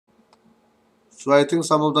So I think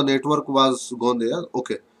some of the network was gone there.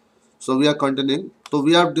 Okay. So we are continuing. So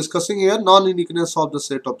we are discussing here non-uniqueness of the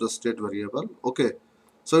set of the state variable. Okay.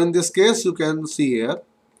 So in this case, you can see here,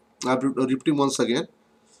 I'm repeating once again.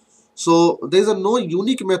 So there is a no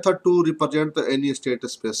unique method to represent any state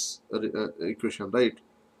space equation, right?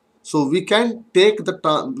 So we can take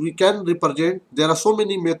we can represent. There are so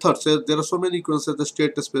many methods. There are so many equations. The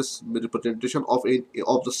state space representation of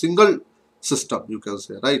the single system, you can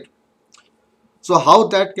say, right? So how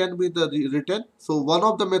that can be written? So one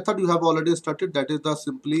of the method you have already started, that is the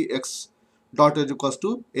simply x dot is equals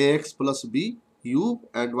to ax plus b u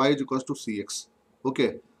and y is equals to cx.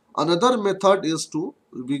 Okay. Another method is to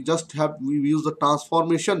we use the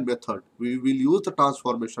transformation method. We will use the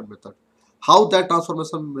transformation method. How that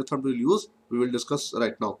transformation method will use, we will discuss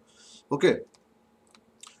right now. Okay.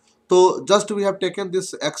 So just we have taken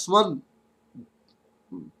this x1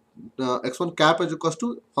 x1 cap is equals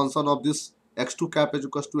to function of this x2 cap is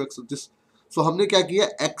equals to x this. So हमने क्या किया,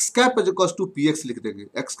 x cap is equals to px लिख देंगे.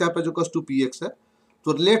 x cap is equals to px है.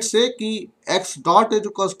 तो let's say कि x dot is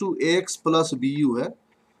equals to ax plus bu है.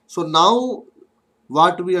 So now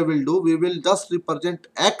what we will do, we will just represent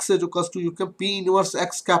x is equals to, you can p inverse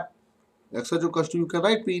x cap. X is equals to, you can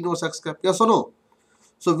write p inverse x cap. Yes or no?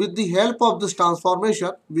 So with the help of this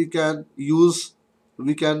transformation, we can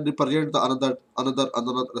represent the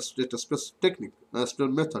another state space technique,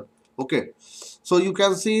 method. Okay, so you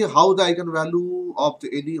can see how the eigenvalue of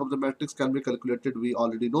any of the matrix can be calculated. We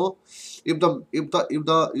already know. If the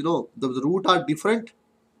the root are different,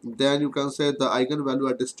 then you can say the eigenvalue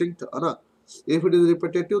are distinct. If it is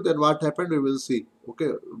repetitive, then what happened we will see. Okay,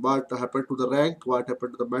 what happened to the rank, what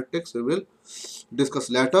happened to the matrix, we will discuss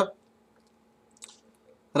later,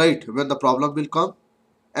 right, when the problem will come.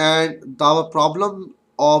 And our problem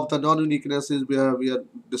of the non-uniqueness is we are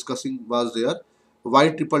discussing was there y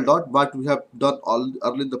triple dot. What we have done all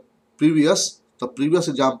early in the previous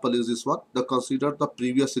example is this one. The consider the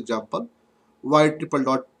previous example, y triple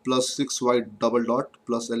dot plus 6y double dot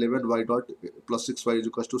plus 11y dot plus 6y is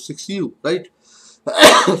equals to 6u, right?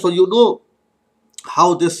 So you know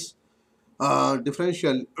how this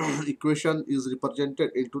differential equation is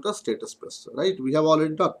represented into the state space, right? We have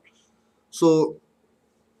already done. So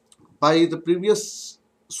by the previous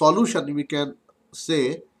solution, we can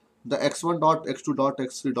say the x1 dot x2 dot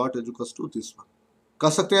x3 dot is equals to this one. कर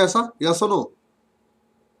सकते हैं ऐसा? Yes or no?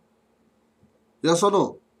 Yes or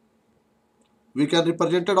no? We can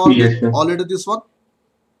represent it already this one.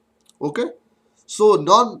 Okay. So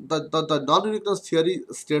the non-uniqueness theory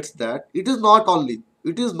states that it is not only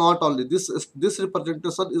this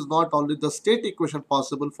representation is not only the state equation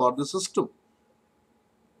possible for the system.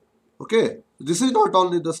 Okay, this is not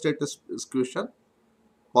only the state equation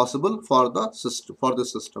possible for the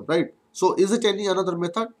system, right? So is it any another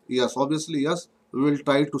method? Yes, obviously yes. We will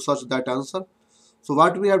try to search that answer. So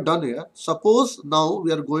what we have done here, suppose now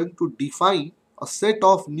we are going to define a set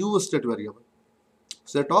of new state variable.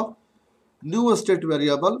 That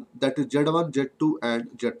is z1, z2 and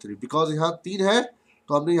z3. Because यहाँ तीन है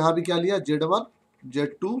तो हमने यहाँ भी क्या लिया, z1,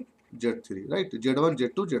 z2, z3, right? z1,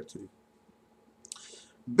 z2, z3.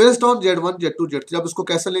 Based on z1, z2, z3, अब इसको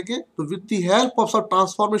कैसे लेंगे? तो with the help of some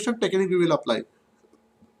transformation technique we will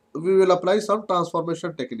apply some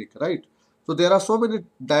transformation technique, right? So there are so many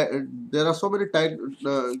types,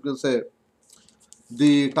 you can say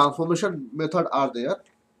the transformation method are there.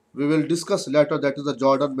 We will discuss later, that is the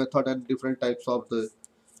Jordan method and different types of the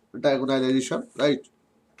diagonalization, right?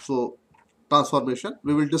 So transformation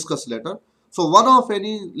we will discuss later. So one of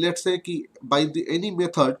any, let's say कि by the any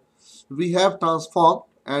method we have transformed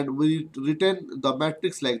and we retain the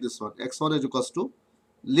matrix like this one, x1 is equals to,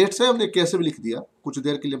 let's say हमने कैसे भी लिख दिया, कुछ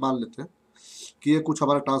देर के लिए मान लेते हैं कि ये कुछ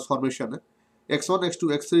हमारा ट्रांसफॉर्मेशन है, x1,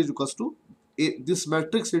 x2, x3 is equals to this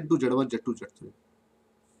matrix into z1, z2, z3.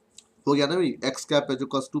 हो गया ना भाई, x cap is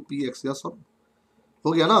equals to p x, yes or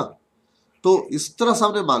हो गया ना? तो इस तरह से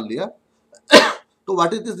हमने मान लिया. तो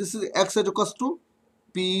what is this? This is x is equals to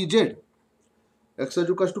pz. x is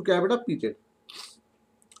equals to क्या है बेटा? pz,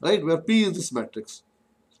 right? Where p is this matrix.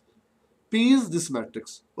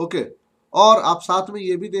 Okay. और आप साथ में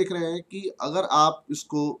ये भी देख रहे हैं कि अगर आप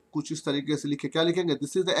इसको कुछ इस तरीके से लिखे, क्या लिखेंगे?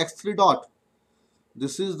 This is the x3 dot.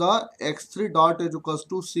 This is the x3 dot is equals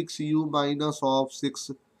to 6u minus of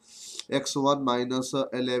 6x1 minus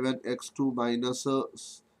 11x2 minus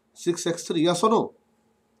 6x3. Yes or no?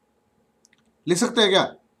 लिख सकते हैं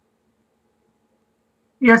क्या?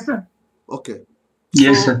 Yes sir. Okay.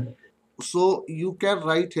 Yes sir. So you can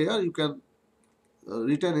write here, you can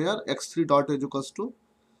written here x3 dot is equals to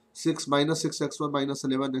 6 minus 6x1 minus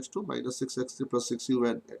 11x2 minus 6x3 plus 6u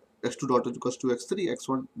and x2 dot is equals to x3,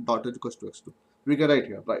 x1 dot is equals to x2. We can write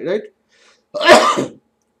here, right?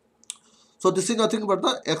 So this is nothing but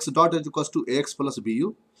the x dot is equals to ax plus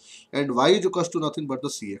bu, and y is equals to nothing but the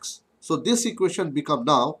cx. So this equation become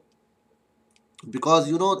now, because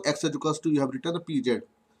you know x is equals to, you have written the pz.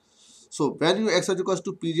 So when you x is equals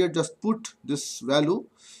to pz, just put this value,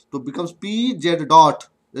 so becomes pz dot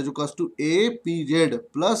is equals to a pz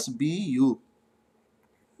plus bu.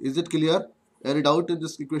 Is it clear? Any doubt in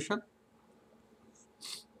this equation?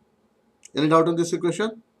 Any doubt in this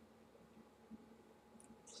equation?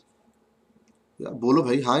 Yeah, bolo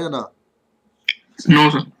bhai, हाँ या ना? No,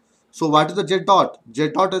 sir. So what is the z dot? Z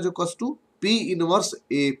dot is equals to p inverse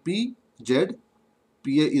a p z. p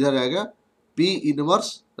इधर आ गया p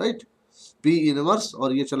inverse, right? p inverse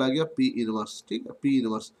और ये चला गया p inverse, ठीक है? p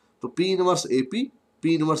inverse, तो p inverse a p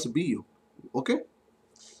inverse bu. Okay.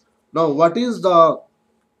 Now what is the,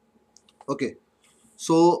 okay,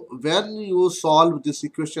 so when you solve this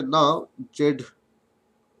equation now, z1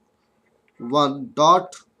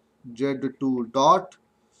 dot z2 dot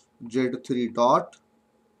z3 dot,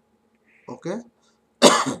 okay,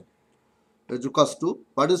 is equals to,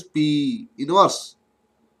 what is p inverse?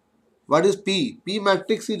 What is p? P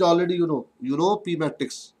matrix is already, you know p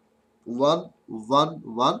matrix 1 1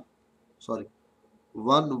 1, sorry,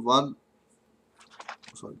 1 1,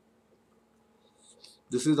 sorry,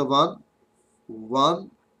 this is the 1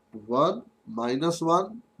 1 1 minus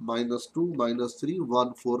 1 minus 2 minus 3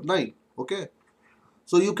 1 4 9. Okay,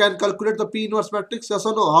 so you can calculate the p inverse matrix, yes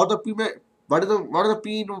or no? How the p, what is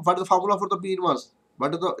the formula for the p inverse?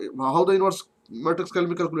 What is the, how the inverse matrix can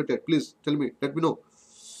be calculated? Please tell me, let me know.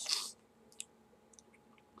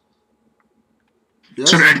 Yes?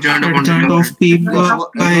 Sir, adjoint of p by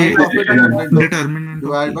determinant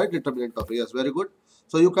divided by determinant of a. Yes, very good.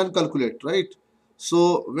 So you can calculate, right?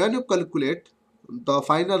 So when you calculate, the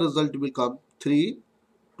final result will come 3,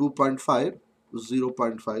 2.5,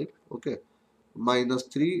 0.5, okay, minus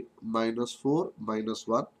 3, minus 4, minus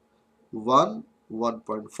 1, 1,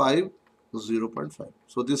 1.5, 0.5.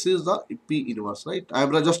 So this is the P inverse, right? I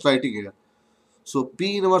am just writing here. So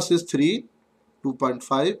P inverse is 3,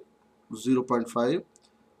 2.5, 0.5,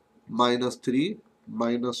 minus 3,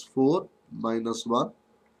 minus 4, minus 1,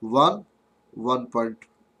 1,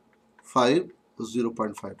 1.5,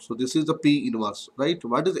 0.5. So this is the P inverse, right?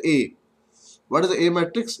 What is A? What is the A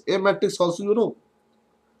matrix? A matrix also, you know.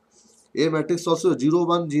 A matrix also 0,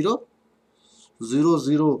 1, 0, 0,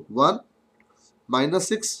 0, 1, minus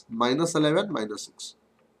 6, minus 11, minus 6.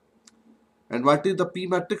 And what is the P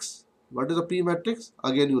matrix? What is the P matrix?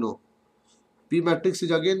 Again, you know. P matrix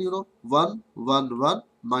is again, you know, 1, 1, 1,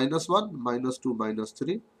 minus 1, minus 2, minus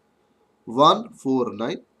 3, 1, 4,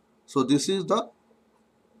 9. So this is the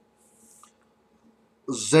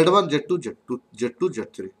Z1, Z2, Z2, Z2,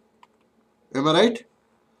 Z3. Am I right?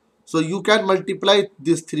 So you can multiply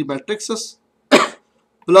these three matrices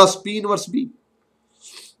plus P inverse B.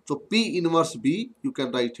 So P inverse B you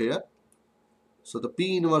can write here. So the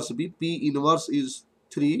P inverse B, P inverse is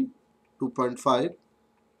 3, 2.5,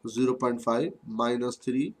 0.5, minus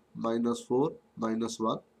 3, minus 4, minus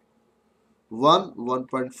 1, 1,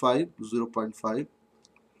 1.5, 0.5.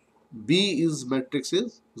 B is matrix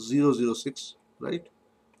is 0, 0, 6, right?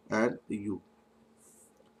 And U.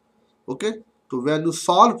 Okay. So when you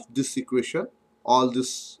solve this equation, all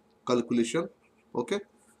this calculation, okay,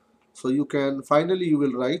 so you can finally you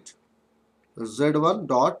will write Z1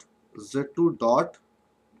 dot Z2 dot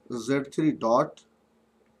Z3 dot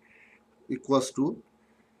equals to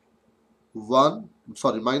 1,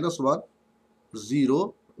 sorry, minus 1,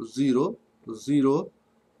 0, 0, 0,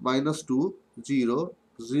 minus 2, 0,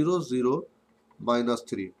 0, 0, minus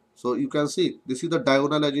 3. So you can see this is the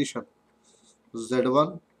diagonalization.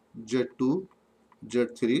 Z1, Z2,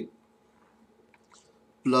 Z3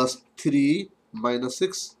 plus 3 minus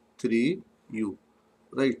 6, 3 U,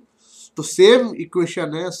 right? तो same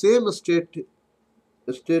equation है, same state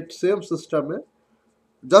same system है,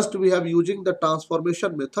 just we have using the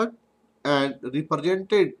transformation method and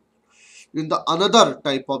represented in the another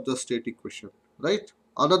type of the state equation, right?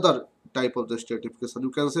 Another type of the state equation.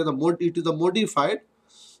 You can say the mod, it is the modified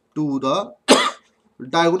to the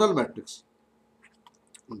diagonal matrix.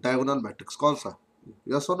 Diagonal matrix कौन सा?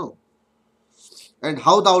 Yes or no? And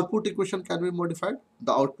how the output equation can be modified?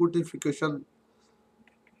 The output equation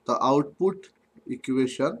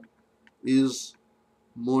is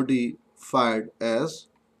modified as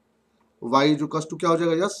y is equals to क्या हो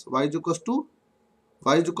जाएगा? Yes, y is equals to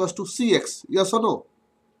cx. Yes or no?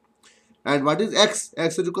 And what is x?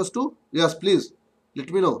 X is equals to, yes, please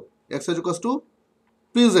let me know. X is equals to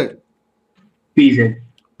pz.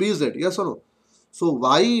 pz. Yes or no? So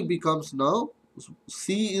y becomes now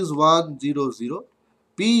C is 1 0 0.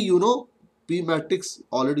 P, you know, P matrix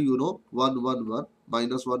already, you know, 1 1 1,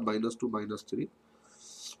 minus 1 minus 2 minus 3,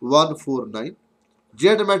 1 4 9.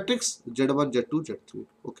 Z matrix Z1 Z2 Z3.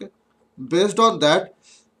 Okay, based on that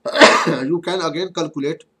you can again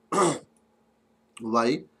calculate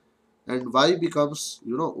y, and y becomes,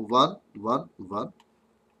 you know, 1 1 1,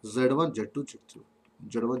 Z1 Z2 Z3,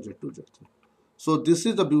 Z1 Z2 Z3. So this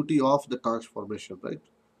is the beauty of the transformation, right?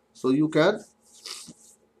 So you can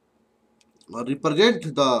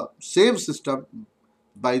represent the same system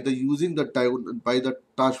by the using the by the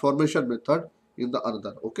transformation method in the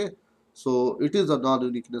another. Okay, so it is the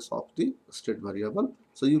non-uniqueness of the state variable.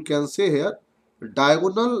 So you can say here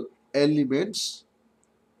diagonal elements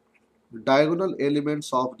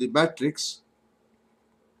of the matrix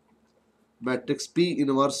P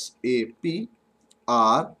inverse AP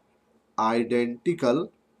are identical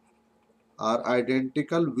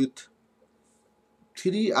with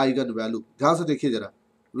 3 eigen value. ध्यान से देखिए जरा,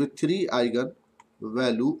 with 3 eigen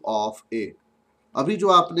value of A. अभी जो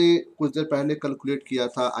आपने कुछ देर पहले calculate किया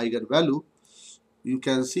था eigen value, you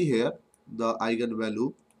can see here the eigen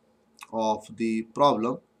value of the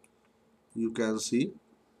problem. You can see,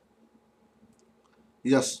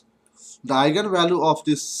 yes, the eigen value of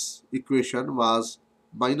this equation was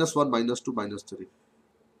minus 1 minus 2 minus 3.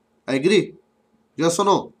 Agree? Yes or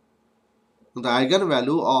no? The eigen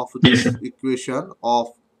value of this equation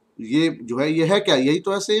of ये जो है, ये है क्या, यही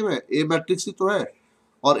तो है, same है, ए मैट्रिक्स ही तो है.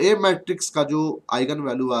 और ए मैट्रिक्स का जो आइगन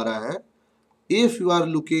वैल्यू आ रहा है, if you are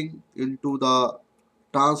looking into the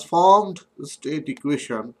transformed state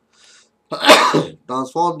equation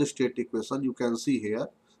you can see here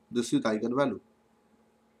this is eigen value.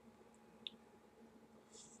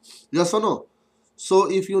 Yes or no?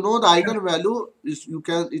 So if you know the eigen value, is you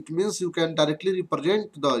can, it means you can directly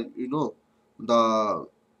represent the, you know, the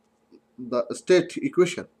state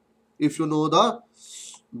equation if you know the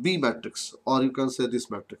B matrix, or you can say this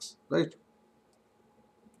matrix, right?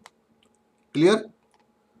 Clear?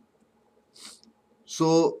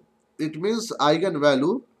 So it means eigen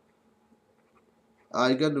value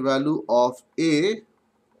of A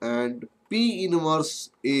and P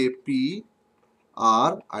inverse AP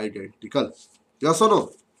are identical. Yes or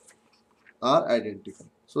no? Are identical.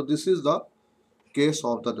 So this is the case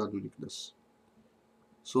of the non-uniqueness.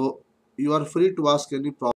 So you are free to ask any problem.